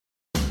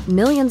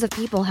Millions of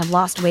people have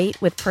lost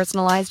weight with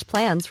personalized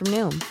plans from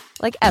Noom.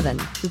 Like Evan,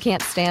 who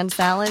can't stand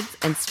salads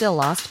and still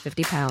lost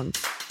 50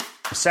 pounds.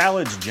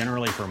 Salads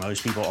generally for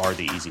most people are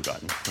the easy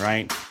button,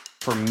 right?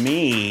 For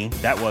me,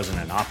 that wasn't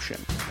an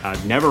option.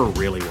 I never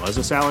really was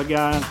a salad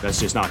guy. That's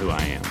just not who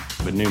I am.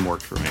 But Noom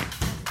worked for me.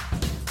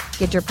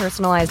 Get your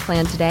personalized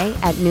plan today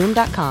at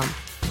Noom.com.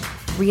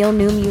 Real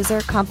Noom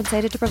user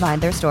compensated to provide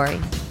their story.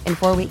 In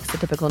 4 weeks, the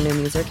typical Noom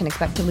user can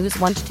expect to lose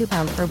 1 to 2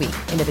 pounds per week.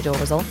 Individual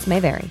results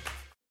may vary.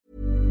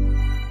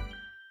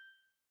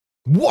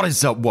 What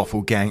is up,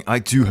 Waffle Gang? I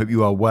do hope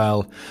you are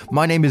well.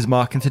 My name is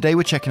Mark, and today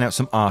we're checking out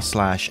some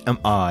r/am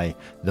I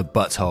the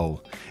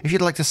butthole. If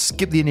you'd like to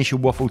skip the initial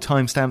waffle,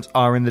 timestamps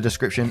are in the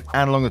description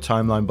and along the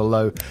timeline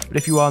below. But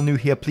if you are new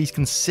here, please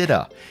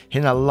consider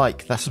hitting that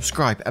like, that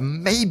subscribe,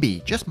 and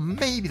maybe, just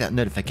maybe, that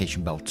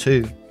notification bell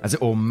too, as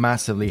it all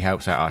massively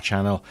helps out our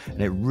channel,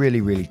 and it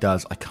really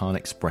does. I can't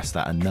express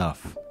that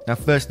enough. Now,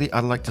 firstly,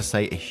 I'd like to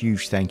say a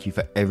huge thank you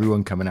for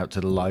everyone coming out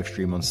to the live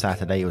stream on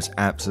Saturday. It was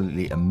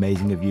absolutely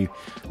amazing of you.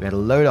 We had a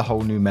load of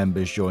whole new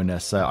members join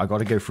us, so I got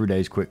to go through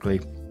those quickly.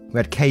 We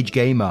had Cage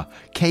Gamer,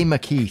 K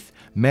McKeith,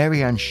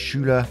 Marianne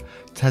Schuler,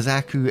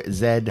 Tazaku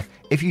Zed,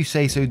 If You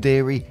Say So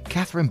Deary,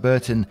 Catherine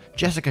Burton,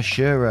 Jessica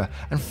Shearer,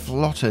 and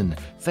Flotten.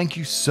 Thank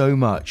you so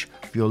much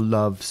for your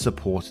love,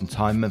 support, and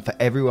time, and for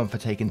everyone for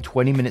taking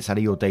 20 minutes out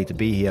of your day to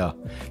be here.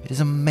 It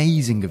is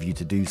amazing of you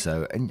to do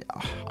so, and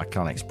I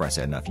can't express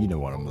it enough. You know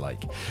what I'm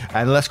like.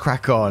 And let's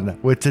crack on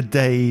with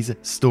today's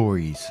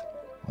stories.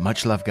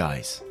 Much love,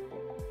 guys.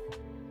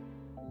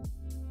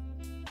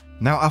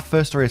 Now, our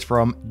first story is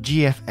from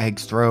GF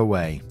Eggs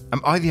Throwaway.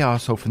 Am I the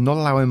arsehole for not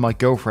allowing my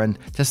girlfriend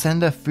to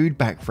send her food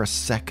back for a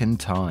second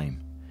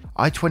time?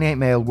 I, 28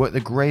 male, work the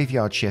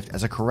graveyard shift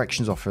as a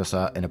corrections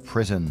officer in a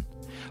prison.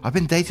 I've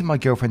been dating my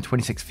girlfriend,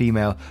 26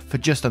 female, for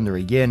just under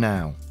a year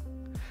now.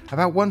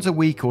 About once a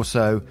week or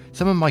so,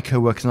 some of my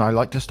co-workers and I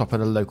like to stop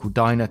at a local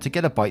diner to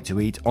get a bite to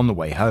eat on the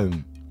way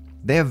home.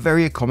 They are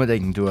very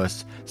accommodating to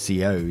us,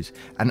 COs,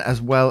 and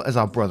as well as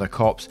our brother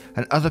cops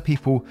and other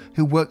people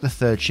who work the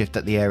third shift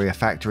at the area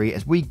factory,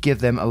 as we give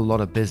them a lot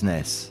of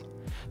business.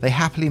 They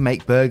happily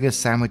make burgers,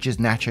 sandwiches,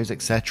 nachos,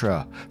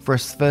 etc. for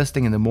us first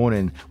thing in the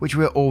morning, which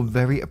we're all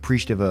very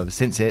appreciative of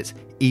since it's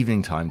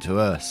evening time to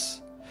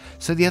us.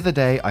 So the other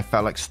day I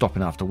felt like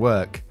stopping after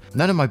work.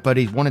 None of my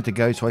buddies wanted to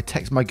go, so I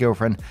texted my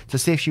girlfriend to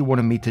see if she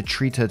wanted me to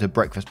treat her to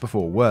breakfast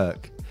before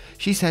work.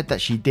 She said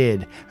that she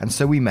did, and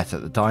so we met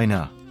at the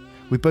diner.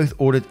 We both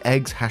ordered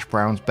eggs, hash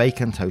browns,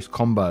 bacon, toast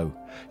combo.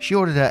 She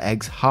ordered her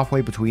eggs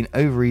halfway between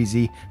over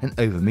easy and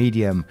over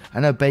medium,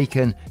 and her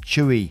bacon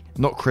chewy,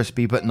 not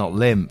crispy but not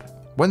limp.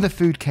 When the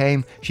food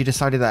came, she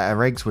decided that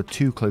her eggs were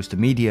too close to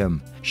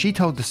medium. She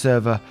told the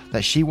server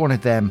that she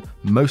wanted them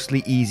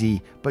mostly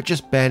easy but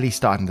just barely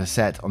starting to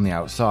set on the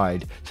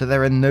outside, so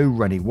there are no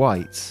runny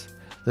whites.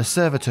 The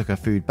server took her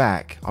food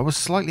back. I was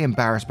slightly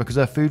embarrassed because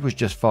her food was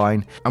just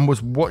fine and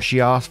was what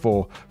she asked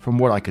for from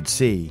what I could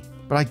see,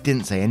 but I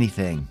didn't say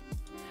anything.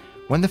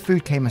 When the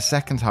food came a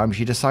second time,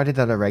 she decided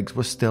that her eggs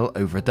were still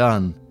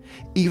overdone.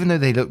 Even though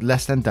they looked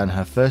less than done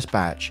her first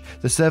batch,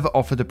 the server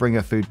offered to bring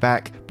her food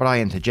back, but I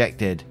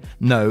interjected.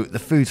 No, the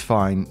food's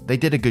fine. They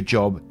did a good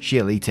job.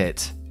 She'll eat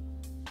it.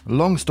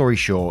 Long story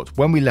short,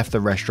 when we left the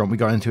restaurant, we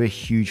got into a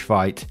huge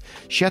fight.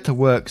 She had to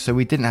work, so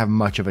we didn't have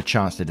much of a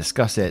chance to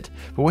discuss it,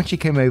 but when she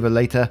came over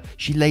later,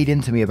 she laid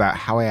into me about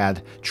how I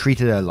had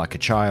treated her like a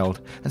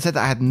child, and said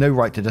that I had no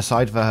right to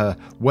decide for her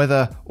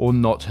whether or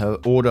not her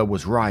order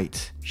was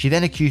right. She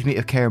then accused me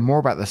of caring more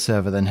about the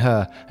server than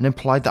her, and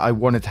implied that I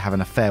wanted to have an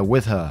affair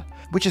with her,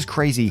 which is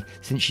crazy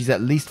since she's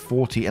at least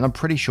 40 and I'm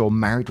pretty sure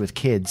married with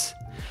kids.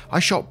 I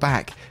shot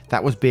back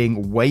that was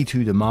being way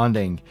too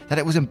demanding, that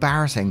it was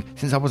embarrassing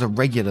since I was a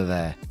regular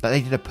there, that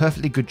they did a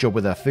perfectly good job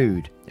with her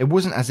food. It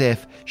wasn't as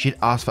if she'd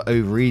asked for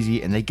over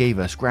easy and they gave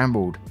her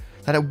scrambled,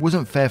 that it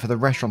wasn't fair for the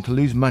restaurant to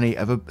lose money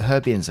over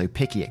her being so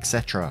picky,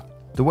 etc.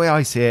 The way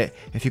I see it,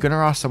 if you're going to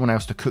ask someone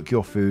else to cook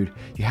your food,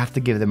 you have to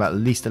give them at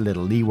least a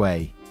little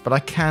leeway. But I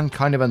can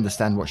kind of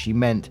understand what she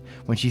meant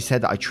when she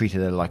said that I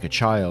treated her like a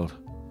child.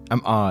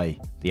 Am I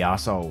the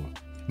arsehole?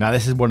 Now,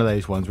 this is one of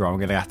those ones where I'm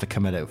going to have to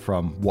come at it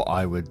from what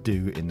I would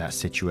do in that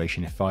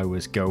situation if I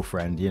was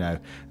girlfriend, you know,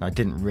 and I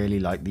didn't really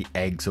like the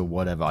eggs or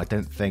whatever. I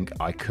don't think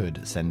I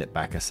could send it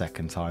back a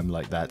second time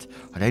like that.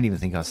 I don't even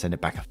think I'd send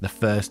it back the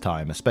first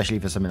time, especially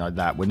for something like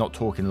that. We're not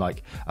talking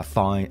like a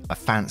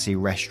fancy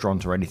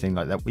restaurant or anything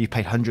like that. We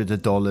paid hundreds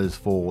of dollars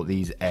for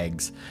these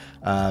eggs.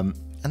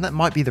 And that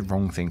might be the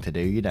wrong thing to do.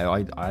 You know,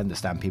 I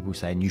understand people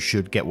saying you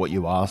should get what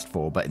you asked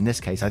for, but in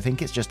this case, I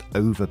think it's just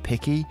over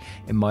picky,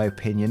 in my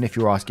opinion. If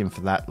you're asking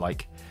for that,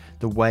 like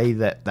the way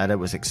that it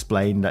was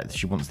explained that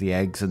she wants the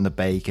eggs and the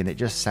bacon, it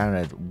just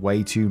sounded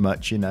way too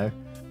much, you know.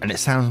 And it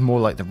sounds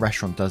more like the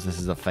restaurant does this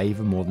as a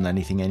favor more than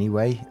anything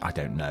anyway. I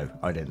don't know.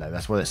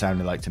 That's what it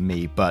sounded like to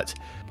me. But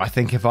I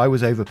think if I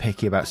was over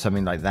picky about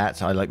something like that,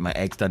 so I like my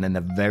eggs done in a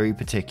very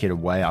particular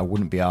way, I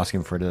wouldn't be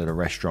asking for it at a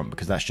restaurant,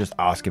 because that's just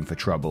asking for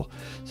trouble.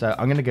 So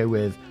I'm going to go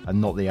with a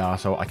not the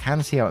arsehole. I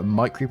can see how it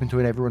might creep into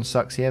an everyone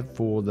sucks here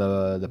for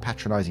the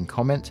patronizing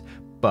comment,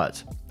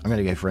 but I'm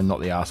going to go for a not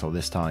the arsehole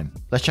this time.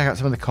 Let's check out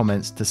some of the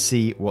comments to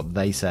see what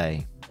they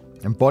say.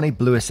 And Bonnie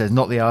Bluer says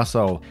not the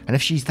arsehole, and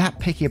if she's that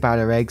picky about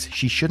her eggs,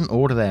 she shouldn't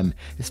order them.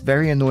 It's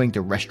very annoying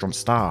to restaurant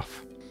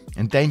staff.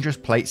 And Dangerous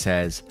Plate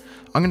says,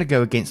 I'm going to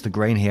go against the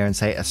grain here and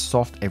say as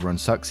soft everyone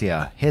sucks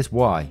here. Here's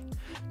why.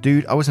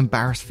 Dude, I was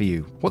embarrassed for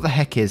you. What the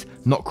heck is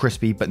not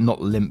crispy but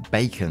not limp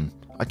bacon?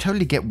 I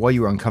totally get why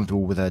you were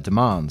uncomfortable with her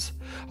demands.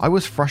 I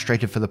was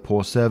frustrated for the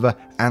poor server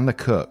and the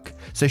cook,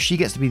 so she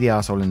gets to be the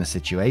arsehole in the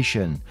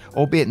situation,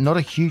 albeit not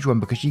a huge one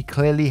because she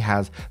clearly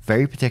has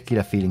very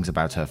particular feelings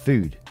about her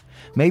food.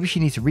 Maybe she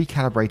needs to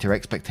recalibrate her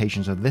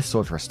expectations of this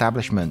sort of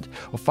establishment,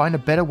 or find a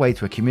better way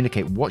to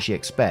communicate what she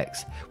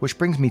expects, which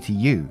brings me to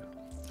you.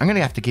 I'm going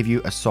to have to give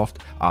you a soft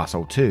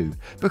arsehole too,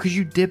 because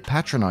you did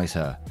patronize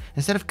her.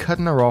 Instead of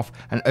cutting her off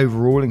and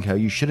overruling her,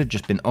 you should have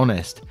just been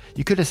honest.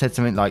 You could have said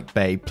something like,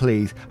 babe,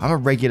 please, I'm a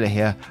regular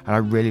here and I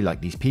really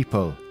like these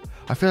people.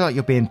 I feel like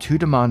you're being too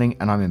demanding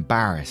and I'm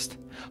embarrassed.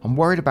 I'm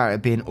worried about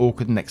it being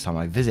awkward next time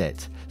I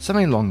visit.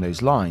 Something along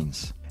those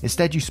lines.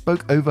 Instead, you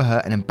spoke over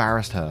her and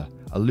embarrassed her.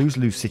 A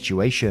lose-lose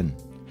situation.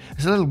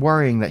 It's a little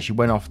worrying that she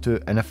went off to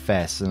an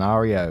affair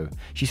scenario.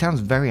 She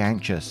sounds very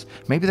anxious.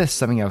 Maybe there's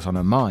something else on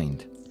her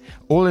mind.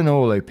 All in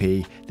all, OP,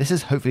 this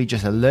is hopefully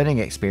just a learning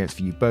experience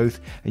for you both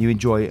and you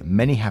enjoy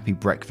many happy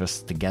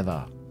breakfasts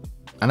together.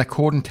 And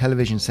According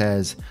Television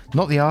says,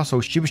 not the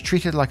arsehole, she was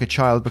treated like a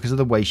child because of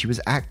the way she was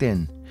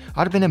acting.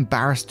 I'd have been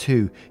embarrassed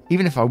too,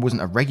 even if I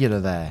wasn't a regular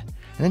there.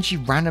 And then she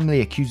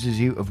randomly accuses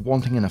you of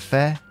wanting an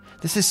affair?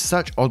 This is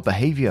such odd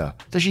behaviour.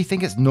 Does she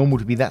think it's normal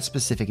to be that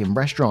specific in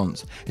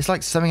restaurants? It's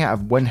like something out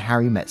of When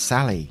Harry Met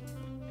Sally.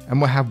 And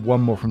we'll have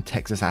one more from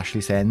Texas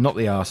Ashley saying, not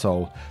the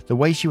arsehole. The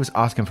way she was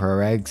asking for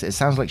her eggs, it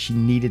sounds like she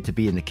needed to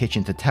be in the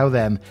kitchen to tell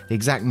them the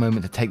exact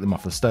moment to take them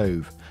off the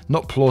stove.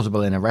 Not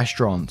plausible in a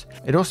restaurant.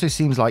 It also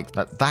seems like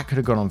that could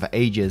have gone on for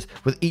ages,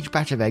 with each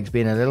batch of eggs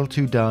being a little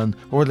too done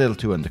or a little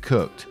too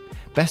undercooked.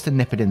 Best to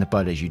nip it in the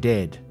bud as you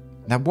did.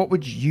 Now, what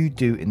would you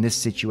do in this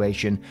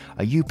situation?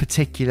 Are you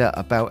particular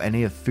about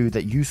any of the food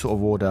that you sort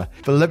of order?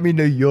 But let me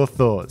know your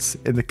thoughts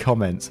in the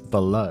comments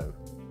below.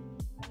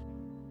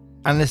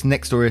 And this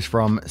next story is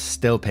from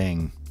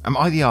Stillping. Am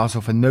I the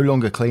arsehole for no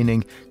longer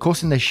cleaning,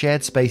 causing their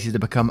shared spaces to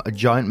become a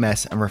giant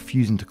mess and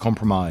refusing to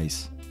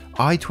compromise?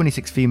 I,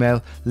 26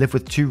 female, live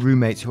with two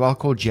roommates who I'll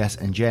call Jess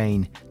and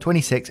Jane,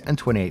 26 and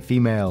 28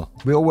 female.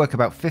 We all work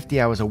about 50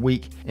 hours a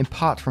week, in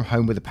part from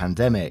home with the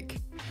pandemic.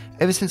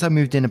 Ever since I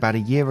moved in about a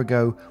year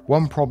ago,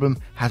 one problem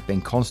has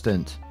been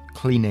constant: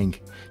 cleaning.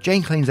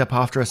 Jane cleans up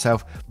after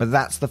herself, but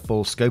that's the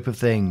full scope of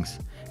things.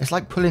 It's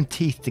like pulling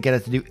teeth to get her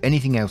to do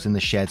anything else in the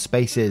shared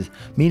spaces.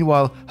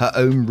 Meanwhile, her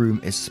own room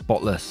is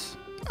spotless.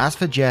 As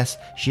for Jess,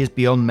 she is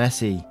beyond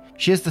messy.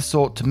 She is the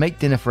sort to make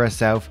dinner for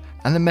herself,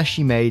 and the mess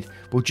she made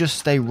will just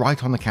stay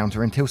right on the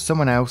counter until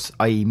someone else,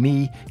 i.e.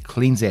 me,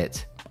 cleans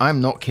it. I'm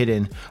not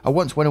kidding. I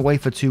once went away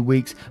for 2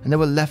 weeks and there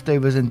were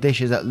leftovers and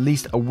dishes at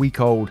least a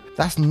week old.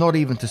 That's not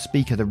even to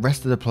speak of the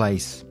rest of the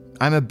place.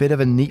 I'm a bit of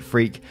a neat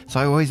freak, so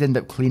I always end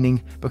up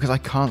cleaning because I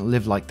can't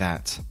live like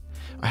that.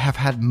 I have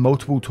had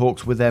multiple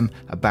talks with them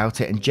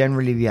about it, and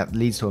generally that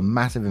leads to a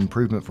massive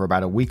improvement for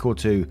about a week or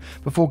two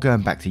before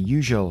going back to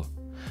usual.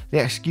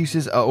 The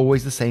excuses are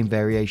always the same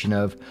variation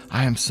of,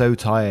 I am so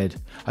tired.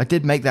 I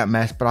did make that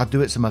mess, but I'll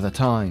do it some other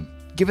time.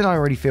 Given I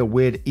already feel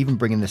weird even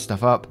bringing this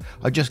stuff up,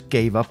 I just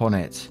gave up on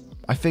it.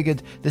 I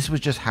figured this was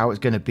just how it's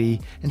going to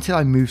be until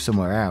I move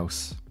somewhere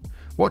else.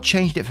 What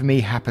changed it for me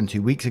happened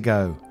 2 weeks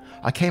ago.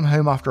 I came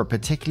home after a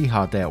particularly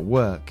hard day at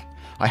work.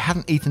 I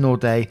hadn't eaten all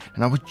day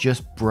and I was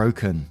just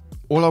broken.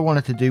 All I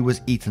wanted to do was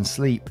eat and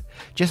sleep.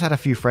 Just had a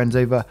few friends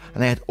over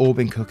and they had all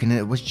been cooking and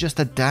it was just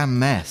a damn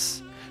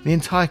mess. The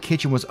entire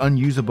kitchen was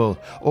unusable,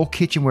 all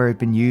kitchenware had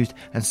been used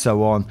and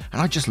so on, and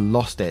I just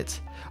lost it.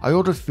 I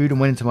ordered food and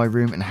went into my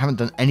room and haven't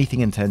done anything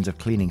in terms of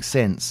cleaning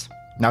since.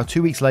 Now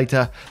 2 weeks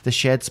later, the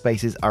shared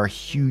spaces are a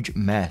huge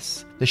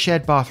mess. The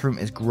shared bathroom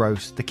is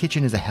gross, the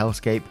kitchen is a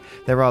hellscape,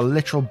 there are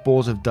literal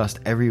balls of dust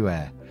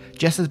everywhere.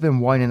 Jess has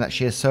been whining that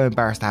she is so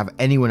embarrassed to have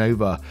anyone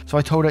over, so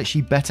I told her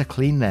she better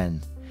clean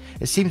then.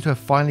 It seems to have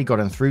finally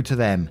gotten through to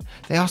them.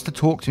 They asked to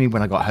talk to me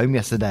when I got home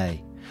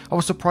yesterday. I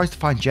was surprised to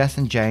find Jess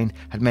and Jane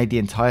had made the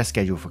entire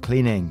schedule for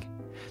cleaning.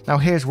 Now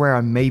here's where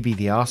I may be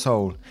the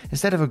arsehole.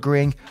 Instead of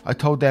agreeing, I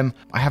told them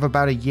I have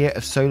about a year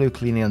of solo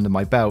cleaning under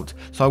my belt,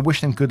 so I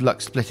wish them good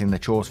luck splitting the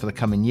chores for the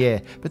coming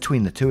year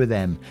between the two of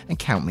them, and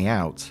count me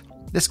out.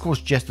 This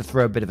caused Jess to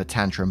throw a bit of a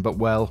tantrum, but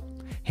well,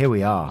 here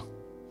we are.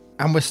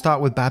 And we'll start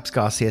with Babs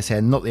Garcia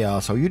saying, not the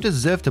arsehole, you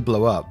deserve to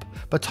blow up,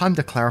 but time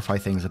to clarify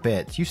things a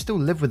bit. You still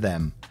live with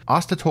them.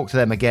 Ask to talk to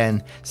them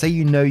again. Say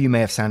you know you may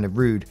have sounded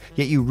rude,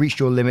 yet you reached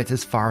your limit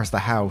as far as the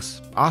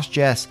house. Ask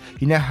Jess,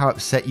 you know how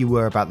upset you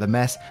were about the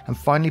mess, and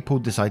finally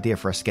pulled this idea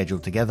for a schedule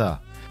together.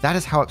 That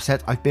is how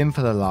upset I've been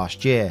for the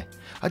last year.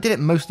 I did it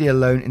mostly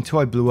alone until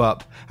I blew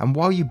up, and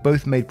while you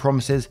both made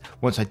promises,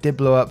 once I did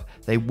blow up,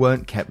 they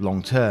weren't kept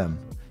long term.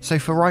 So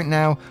for right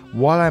now,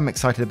 while I'm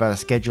excited about a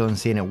schedule and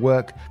seeing it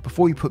work,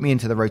 before you put me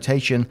into the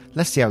rotation,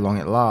 let's see how long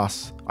it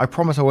lasts. I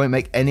promise I won't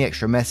make any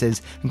extra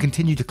messes and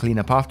continue to clean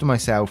up after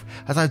myself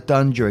as I've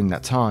done during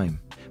that time.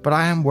 But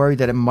I am worried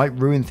that it might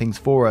ruin things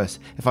for us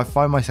if I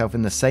find myself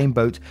in the same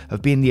boat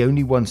of being the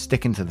only one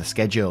sticking to the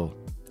schedule.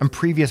 And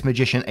previous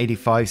Magician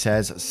 85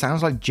 says,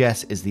 sounds like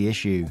Jess is the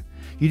issue.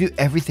 You do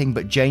everything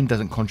but Jane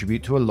doesn't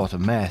contribute to a lot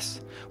of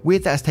mess.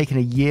 Weird that it's taken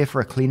a year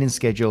for a cleaning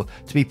schedule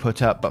to be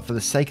put up, but for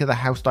the sake of the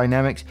house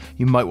dynamics,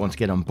 you might want to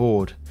get on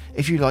board,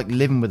 if you like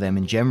living with them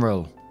in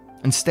general.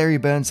 And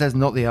Stereoburn says,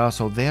 not the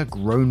arsehole, they are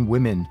grown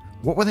women.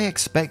 What were they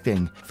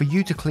expecting? For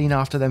you to clean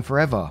after them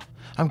forever?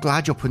 I'm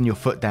glad you're putting your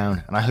foot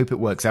down, and I hope it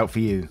works out for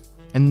you.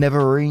 And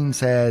Neverine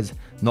says,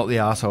 not the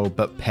arsehole,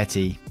 but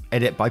petty.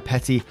 Edit, by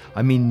petty,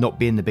 I mean not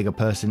being the bigger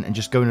person and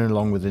just going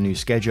along with the new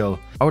schedule.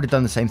 I would have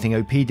done the same thing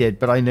OP did,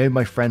 but I know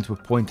my friends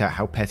would point out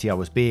how petty I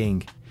was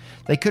being.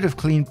 They could have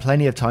cleaned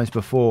plenty of times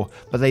before,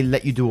 but they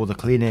let you do all the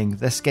cleaning.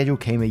 Their schedule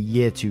came a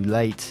year too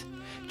late.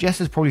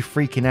 Jess is probably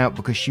freaking out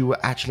because she will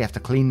actually have to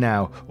clean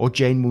now, or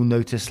Jane will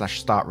notice /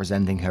 start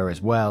resenting her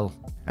as well.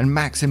 And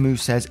Maximu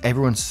says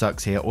everyone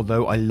sucks here,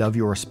 although I love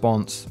your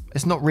response.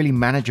 It's not really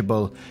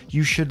manageable.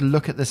 You should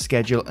look at the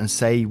schedule and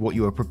say what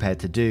you are prepared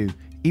to do.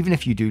 Even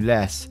if you do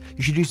less,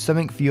 you should do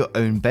something for your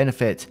own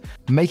benefit.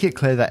 Make it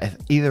clear that if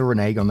either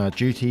renege on their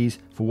duties,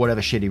 for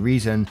whatever shitty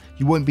reason,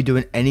 you won't be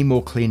doing any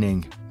more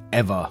cleaning.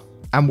 Ever.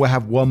 And we'll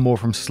have one more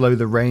from Slow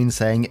the Rain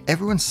saying,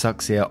 everyone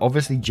sucks here,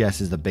 obviously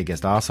Jess is the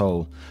biggest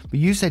arsehole. But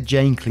you said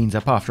Jane cleans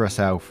up after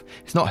herself.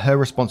 It's not her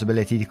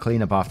responsibility to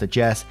clean up after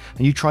Jess,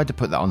 and you tried to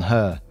put that on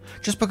her.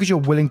 Just because you're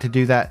willing to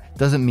do that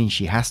doesn't mean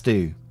she has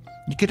to.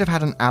 You could have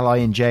had an ally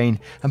in Jane,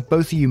 and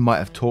both of you might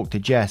have talked to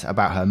Jess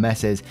about her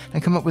messes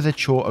and come up with a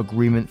chore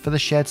agreement for the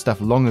shared stuff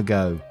long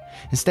ago.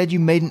 Instead, you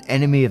made an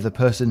enemy of the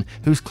person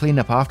who's cleaned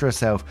up after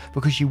herself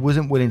because she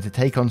wasn't willing to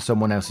take on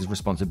someone else's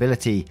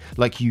responsibility,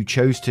 like you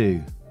chose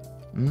to.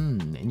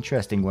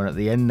 Interesting one at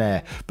the end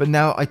there. But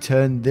now I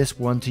turn this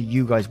one to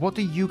you guys. What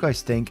do you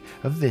guys think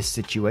of this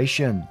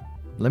situation?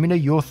 Let me know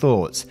your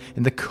thoughts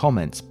in the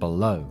comments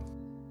below.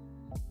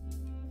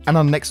 And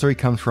our next story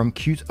comes from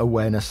Cute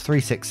Awareness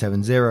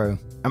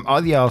 3670. Am I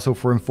the arsehole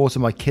for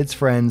enforcing my kids'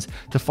 friends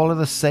to follow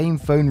the same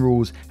phone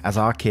rules as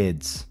our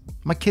kids?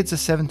 My kids are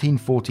 17,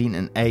 14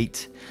 and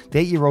 8. The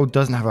 8-year-old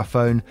doesn't have a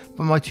phone,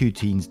 but my 2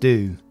 teens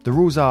do. The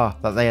rules are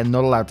that they are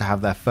not allowed to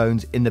have their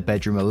phones in the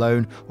bedroom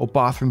alone or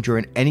bathroom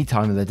during any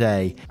time of the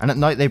day, and at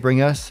night they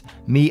bring us,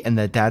 me and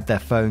their dad, their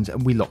phones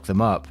and we lock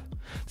them up.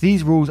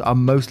 These rules are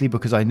mostly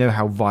because I know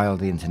how vile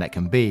the internet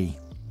can be.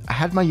 I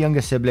had my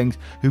younger siblings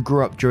who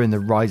grew up during the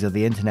rise of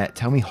the internet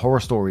tell me horror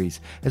stories,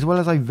 as well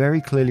as I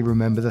very clearly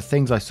remember the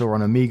things I saw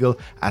on Omegle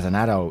as an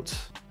adult.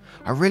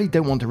 I really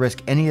don't want to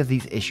risk any of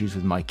these issues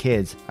with my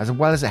kids, as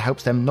well as it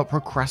helps them not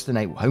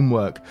procrastinate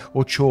homework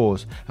or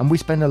chores, and we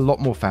spend a lot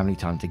more family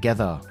time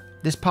together.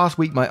 This past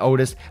week my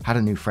oldest had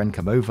a new friend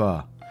come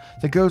over.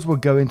 The girls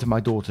would go into my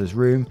daughter's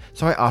room,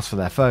 so I asked for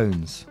their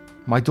phones.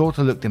 My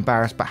daughter looked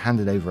embarrassed but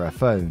handed over her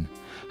phone.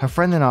 Her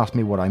friend then asked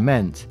me what I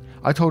meant.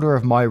 I told her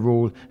of my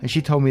rule and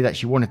she told me that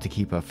she wanted to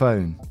keep her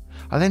phone.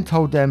 I then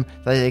told them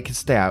that they could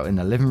stay out in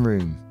the living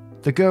room.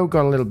 The girl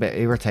got a little bit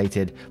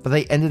irritated, but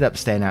they ended up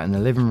staying out in the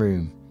living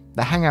room.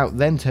 The hangout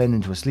then turned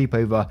into a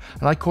sleepover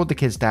and I called the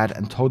kids' dad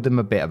and told them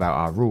a bit about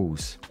our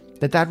rules.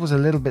 The dad was a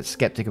little bit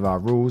skeptic of our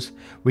rules,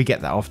 we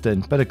get that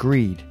often, but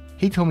agreed.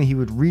 He told me he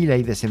would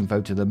relay this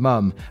info to the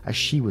mum as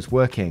she was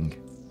working.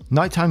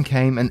 Nighttime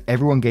came and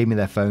everyone gave me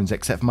their phones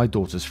except for my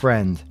daughter's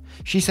friend.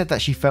 She said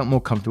that she felt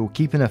more comfortable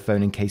keeping her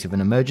phone in case of an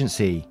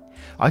emergency.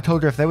 I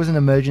told her if there was an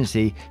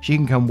emergency, she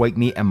can come wake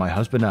me and my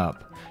husband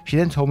up. She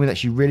then told me that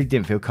she really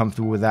didn't feel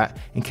comfortable with that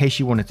in case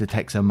she wanted to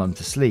text her mum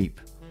to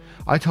sleep.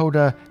 I told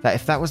her that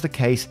if that was the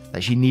case,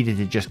 that she needed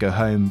to just go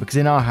home because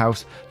in our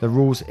house, the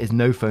rules is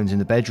no phones in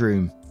the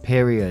bedroom,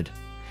 period.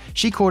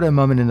 She called her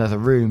mum in another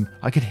room.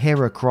 I could hear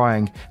her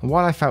crying, and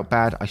while I felt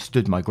bad, I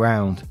stood my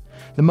ground.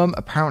 The mum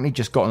apparently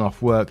just gotten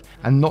off work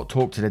and not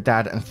talked to the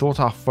dad and thought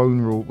our phone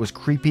rule was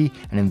creepy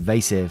and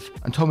invasive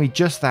and told me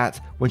just that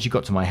when she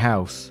got to my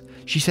house.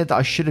 She said that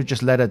I should have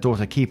just let her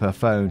daughter keep her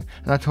phone,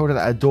 and I told her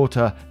that her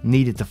daughter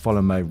needed to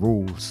follow my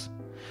rules.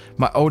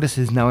 My oldest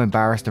is now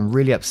embarrassed and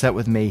really upset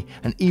with me,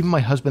 and even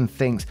my husband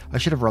thinks I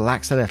should have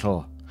relaxed a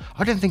little.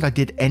 I don't think I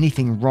did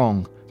anything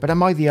wrong, but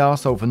am I the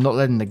arsehole for not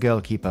letting the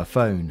girl keep her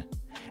phone?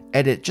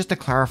 Edit, just to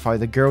clarify,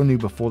 the girl knew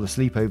before the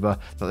sleepover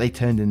that they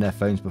turned in their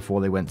phones before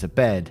they went to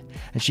bed,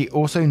 and she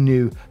also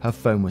knew her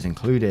phone was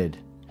included.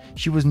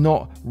 She was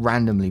not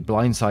randomly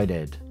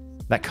blindsided.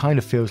 That kind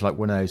of feels like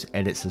one of those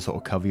edits to sort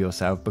of cover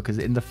yourself, because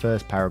in the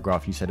first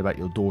paragraph you said about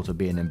your daughter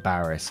being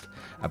embarrassed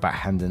about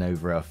handing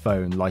over her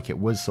phone, like it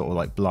was sort of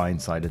like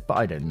blindsided, but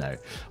I don't know.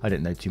 I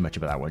don't know too much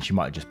about that one. She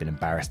might have just been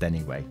embarrassed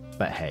anyway,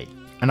 but hey.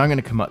 And I'm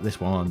going to come up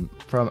this one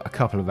from a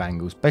couple of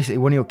angles. Basically,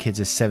 one of your kids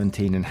is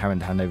 17 and having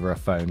to hand over a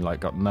phone, like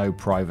got no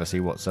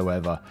privacy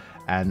whatsoever.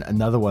 And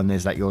another one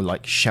is that you're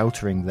like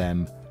sheltering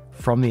them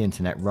from the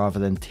internet rather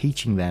than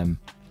teaching them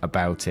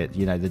about it,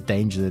 you know, the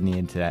dangers in the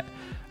internet.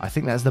 I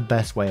think that's the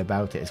best way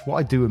about it. It's what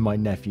I do with my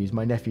nephews.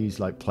 My nephews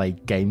like play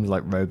games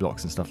like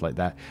Roblox and stuff like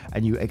that,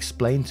 and you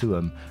explain to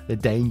them the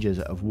dangers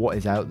of what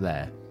is out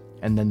there,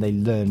 and then they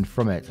learn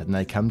from it, and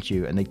they come to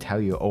you and they tell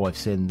you, oh, I've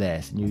seen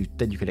this, and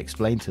then you can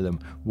explain to them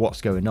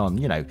what's going on,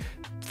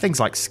 things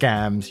like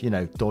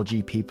scams,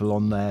 dodgy people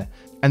on there,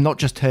 and not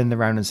just turning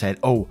around and saying,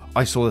 oh,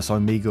 I saw this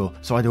on Omegle,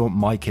 so I don't want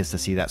my kids to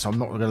see that, so I'm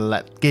not going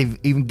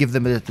to give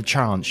them the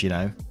chance,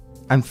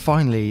 And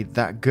finally,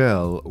 that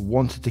girl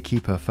wanted to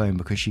keep her phone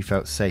because she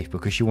felt safe,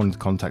 because she wanted to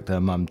contact her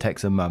mum,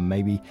 text her mum.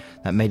 Maybe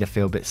that made her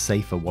feel a bit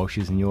safer while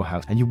she was in your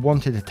house. And you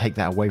wanted to take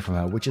that away from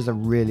her, which is a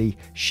really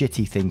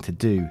shitty thing to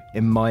do,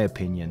 in my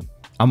opinion.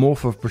 I'm all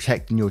for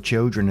protecting your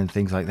children and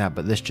things like that,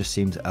 but this just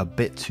seems a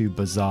bit too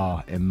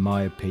bizarre, in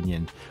my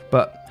opinion.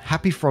 But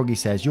Happy Froggy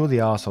says, you're the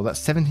arsehole. That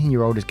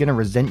 17-year-old is going to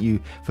resent you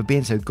for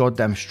being so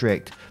goddamn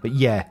strict. But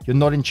yeah, you're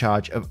not in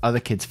charge of other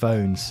kids'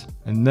 phones.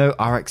 And No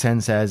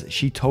RXN says,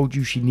 she told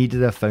you she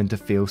needed her phone to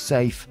feel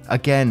safe.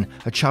 Again,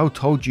 a child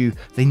told you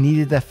they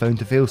needed their phone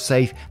to feel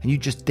safe and you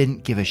just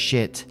didn't give a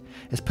shit.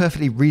 It's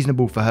perfectly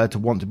reasonable for her to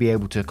want to be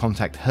able to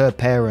contact her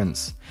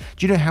parents.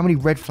 Do you know how many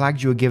red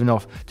flags you are giving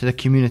off to the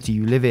community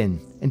you live in?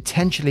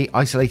 Intentionally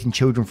isolating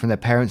children from their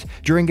parents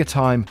during a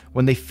time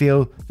when they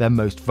feel they're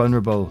most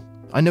vulnerable.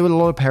 I know a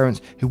lot of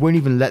parents who won't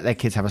even let their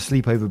kids have a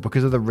sleepover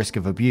because of the risk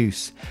of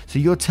abuse. So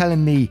you're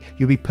telling me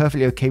you'll be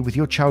perfectly okay with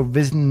your child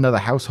visiting another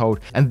household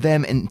and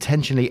them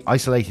intentionally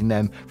isolating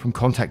them from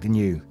contacting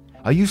you?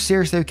 Are you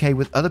seriously okay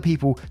with other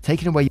people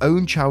taking away your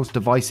own child's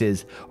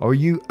devices, or are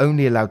you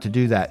only allowed to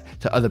do that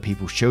to other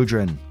people's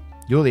children?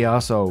 You're the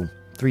arsehole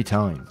 3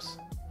 times.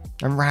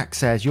 And Rack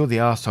says, you're the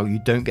arsehole, you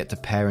don't get to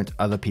parent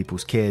other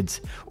people's kids.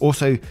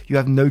 Also, you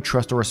have no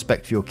trust or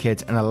respect for your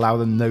kids and allow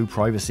them no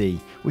privacy,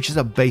 which is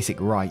a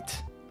basic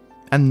right.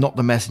 And Not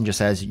the Messenger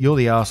says, you're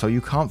the arsehole,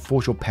 you can't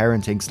force your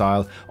parenting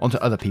style onto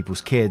other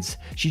people's kids.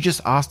 She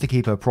just asked to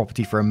keep her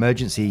property for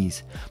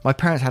emergencies. My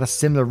parents had a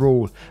similar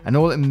rule, and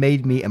all it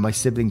made me and my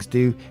siblings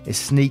do is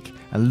sneak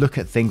and look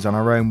at things on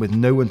our own with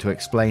no one to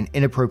explain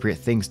inappropriate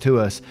things to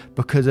us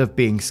because of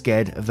being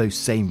scared of those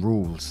same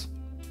rules.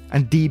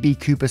 And DB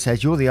Cooper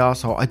says, you're the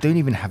arsehole, I don't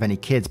even have any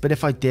kids, but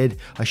if I did,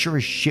 I sure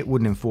as shit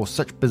wouldn't enforce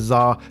such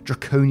bizarre,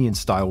 draconian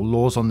style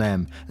laws on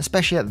them,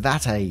 especially at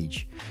that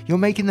age. You're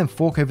making them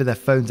fork over their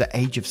phones at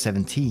age of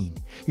 17.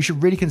 You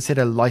should really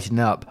consider lightening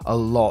up a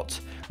lot.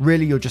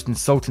 Really, you're just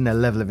insulting their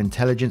level of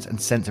intelligence and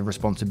sense of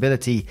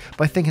responsibility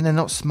by thinking they're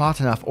not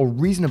smart enough or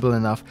reasonable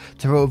enough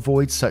to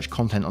avoid such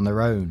content on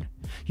their own.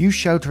 You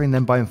sheltering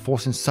them by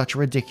enforcing such a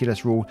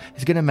ridiculous rule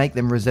is going to make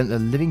them resent the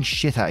living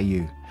shit out of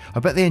you. I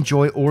bet they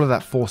enjoy all of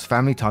that forced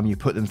family time you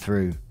put them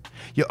through.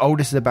 Your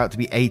oldest is about to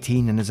be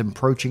 18 and is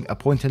approaching a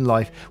point in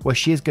life where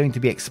she is going to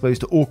be exposed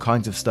to all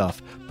kinds of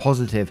stuff,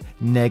 positive,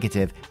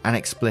 negative, and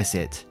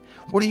explicit.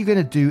 What are you going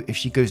to do if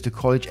she goes to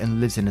college and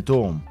lives in a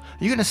dorm?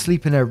 Are you going to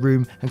sleep in her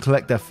room and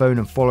collect her phone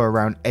and follow her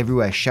around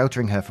everywhere,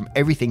 sheltering her from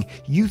everything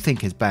you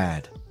think is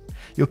bad?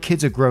 Your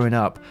kids are growing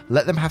up.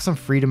 Let them have some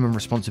freedom and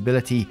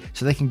responsibility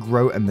so they can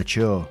grow and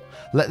mature.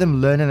 Let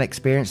them learn and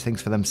experience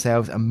things for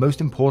themselves, and most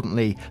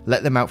importantly,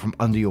 let them out from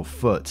under your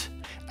foot.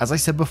 As I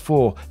said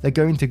before, they're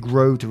going to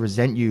grow to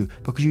resent you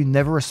because you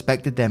never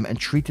respected them and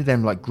treated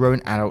them like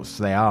grown adults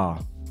they are.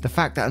 The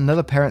fact that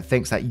another parent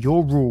thinks that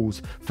your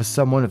rules for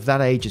someone of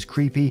that age is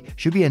creepy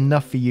should be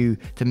enough for you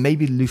to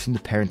maybe loosen the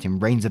parenting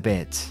reins a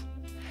bit.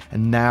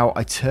 And now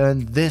I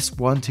turn this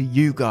one to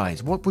you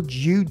guys. What would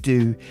you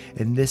do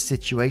in this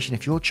situation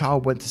if your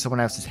child went to someone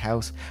else's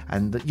house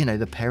and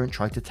the parent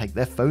tried to take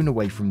their phone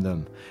away from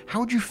them? How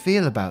would you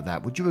feel about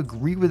that? Would you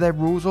agree with their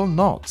rules or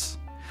not?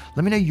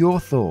 Let me know your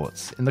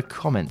thoughts in the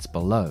comments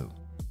below.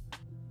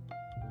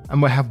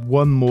 And we have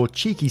one more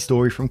cheeky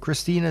story from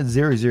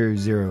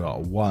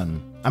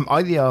Christina0001. Am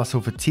I the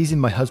arsehole for teasing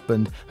my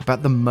husband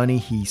about the money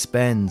he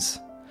spends?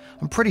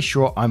 I'm pretty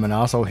sure I'm an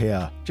arsehole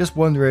here, just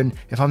wondering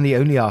if I'm the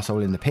only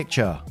arsehole in the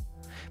picture.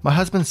 My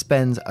husband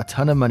spends a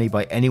ton of money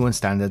by anyone's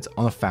standards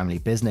on a family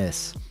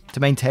business, to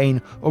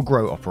maintain or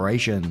grow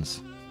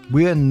operations.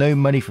 We earn no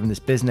money from this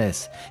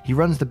business. He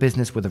runs the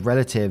business with a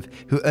relative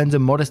who earns a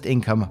modest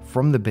income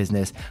from the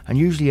business and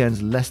usually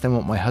earns less than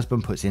what my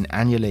husband puts in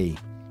annually.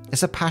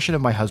 It's a passion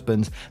of my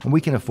husband's and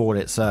we can afford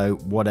it, so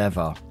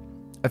whatever.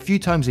 A few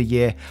times a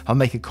year I'll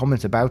make a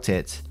comment about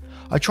it.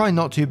 I try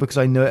not to because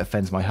I know it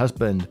offends my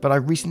husband, but I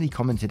recently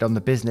commented on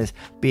the business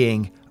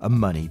being a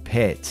money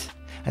pit.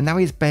 And now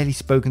he has barely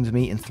spoken to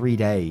me in 3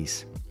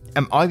 days.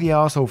 Am I the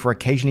arsehole for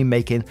occasionally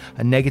making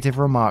a negative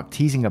remark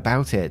teasing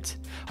about it?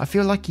 I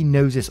feel like he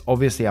knows it's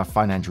obviously a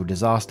financial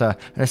disaster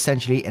and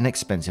essentially an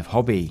expensive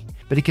hobby,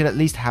 but he could at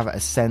least have a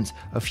sense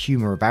of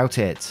humour about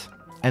it.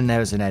 And there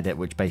was an edit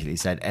which basically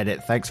said,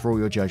 edit, thanks for all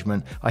your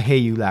judgment. I hear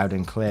you loud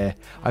and clear.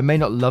 I may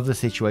not love the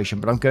situation,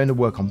 but I'm going to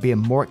work on being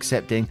more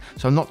accepting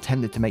so I'm not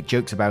tempted to make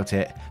jokes about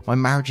it. My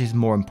marriage is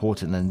more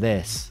important than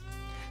this.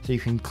 So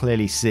you can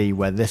clearly see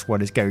where this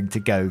one is going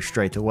to go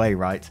straight away,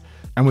 right?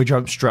 And we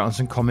jump straight on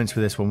some comments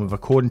for this one, with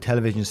According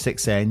Television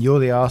 6 saying, "You're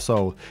the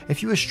arsehole.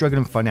 If you were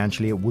struggling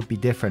financially, it would be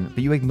different,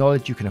 but you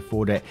acknowledge you can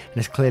afford it, and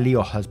it's clearly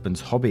your husband's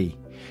hobby.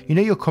 You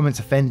know your comments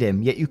offend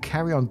him, yet you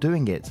carry on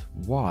doing it.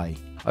 Why?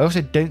 I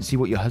also don't see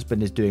what your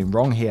husband is doing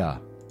wrong here."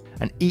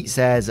 And Eat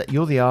says,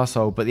 "You're the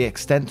arsehole, but the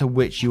extent to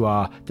which you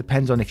are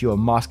depends on if you are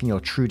masking your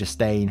true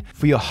disdain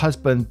for your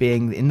husband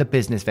being in the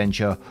business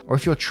venture, or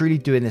if you're truly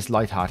doing this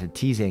light-hearted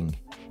teasing.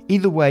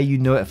 Either way, you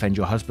know it offends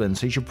your husband,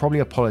 so you should probably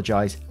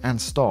apologise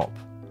and stop."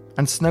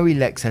 And Snowy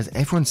Lex says,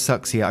 "Everyone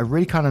sucks here. I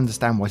really can't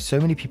understand why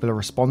so many people are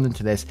responding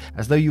to this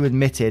as though you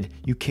admitted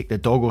you kicked a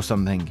dog or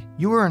something.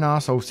 You were an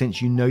arsehole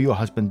since you know your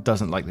husband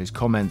doesn't like those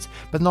comments,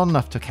 but not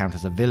enough to count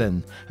as a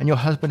villain, and your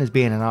husband is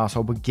being an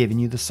arsehole but giving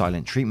you the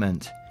silent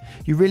treatment.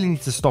 You really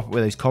need to stop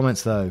with those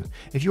comments though.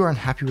 If you are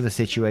unhappy with the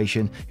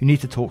situation, you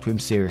need to talk to him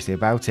seriously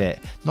about it,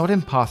 not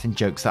imparting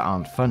jokes that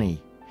aren't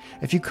funny.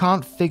 If you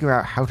can't figure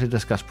out how to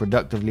discuss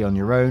productively on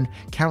your own,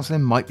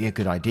 counselling might be a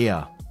good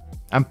idea."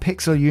 And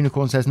Pixel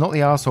Unicorn says, "Not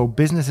the arsehole,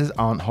 businesses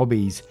aren't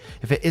hobbies.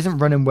 If it isn't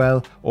running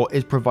well or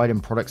is providing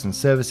products and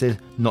services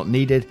not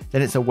needed,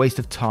 then it's a waste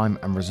of time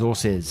and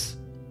resources."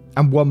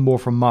 And one more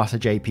from Master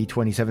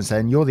JP27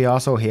 saying, "You're the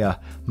arsehole here.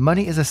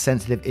 Money is a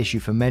sensitive issue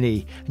for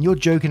many, and you're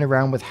joking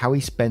around with how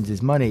he spends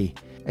his money.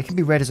 It can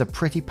be read as a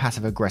pretty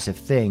passive-aggressive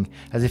thing,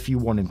 as if you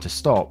want him to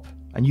stop,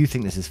 and you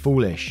think this is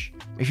foolish.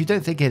 If you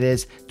don't think it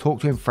is, talk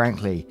to him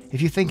frankly.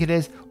 If you think it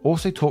is,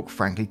 also talk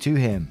frankly to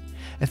him.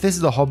 If this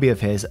is a hobby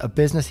of his, a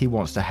business he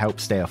wants to help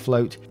stay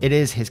afloat, it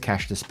is his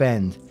cash to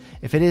spend.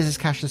 If it is his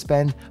cash to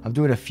spend, I'm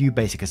doing a few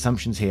basic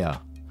assumptions here.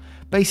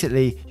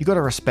 Basically, you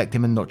gotta respect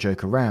him and not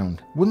joke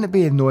around. Wouldn't it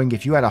be annoying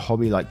if you had a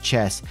hobby like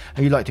chess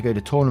and you like to go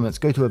to tournaments,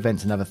 go to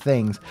events and other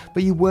things,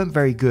 but you weren't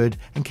very good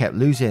and kept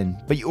losing,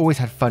 but you always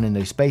had fun in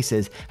those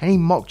spaces and he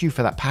mocked you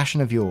for that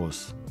passion of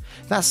yours?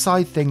 That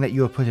side thing that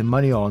you are putting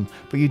money on,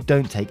 but you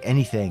don't take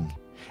anything.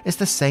 It's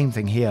the same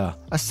thing here.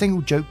 A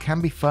single joke can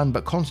be fun,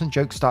 but constant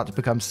jokes start to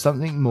become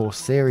something more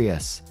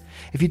serious.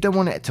 If you don't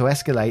want it to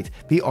escalate,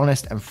 be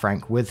honest and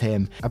frank with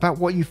him about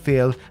what you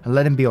feel and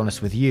let him be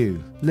honest with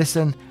you.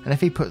 Listen, and if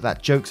he puts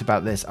that jokes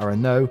about this are a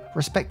no,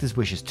 respect his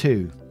wishes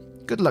too.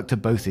 Good luck to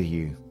both of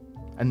you."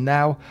 And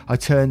now I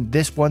turn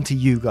this one to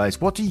you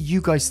guys. What do you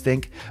guys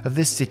think of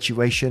this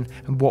situation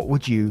and what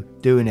would you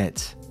do in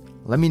it?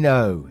 Let me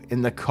know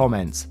in the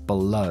comments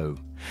below.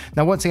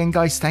 Now once again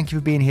guys, thank you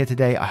for being here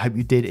today. I hope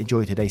you did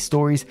enjoy today's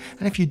stories,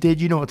 and if you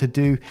did, you know what to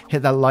do.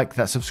 Hit that like,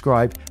 that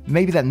subscribe,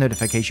 maybe that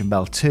notification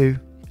bell too.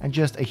 And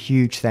just a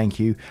huge thank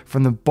you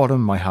from the bottom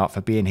of my heart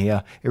for being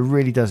here. It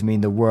really does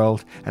mean the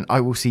world, and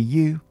I will see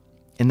you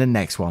in the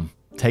next one.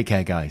 Take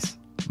care guys.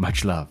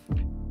 Much love.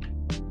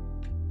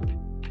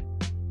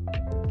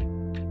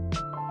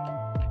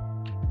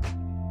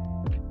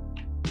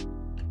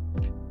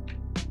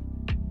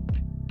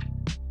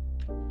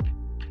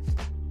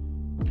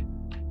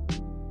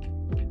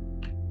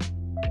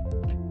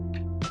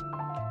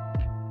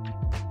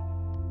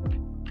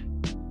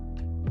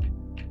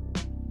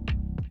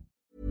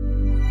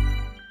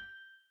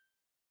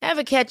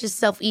 Ever catch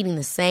yourself eating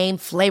the same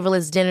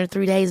flavorless dinner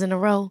 3 days in a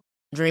row?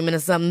 Dreaming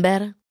of something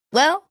better?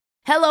 Well,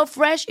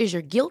 HelloFresh is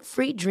your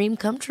guilt-free dream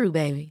come true,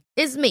 baby.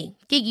 It's me,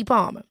 Keke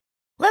Palmer.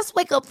 Let's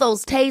wake up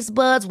those taste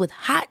buds with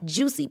hot,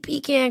 juicy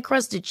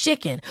pecan-crusted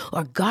chicken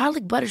or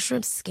garlic butter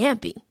shrimp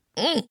scampi.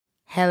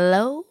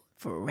 Hello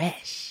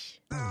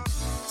Fresh.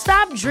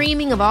 Stop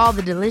dreaming of all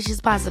the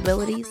delicious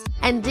possibilities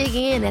and dig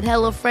in at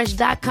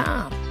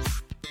HelloFresh.com.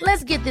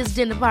 Let's get this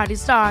dinner party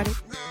started.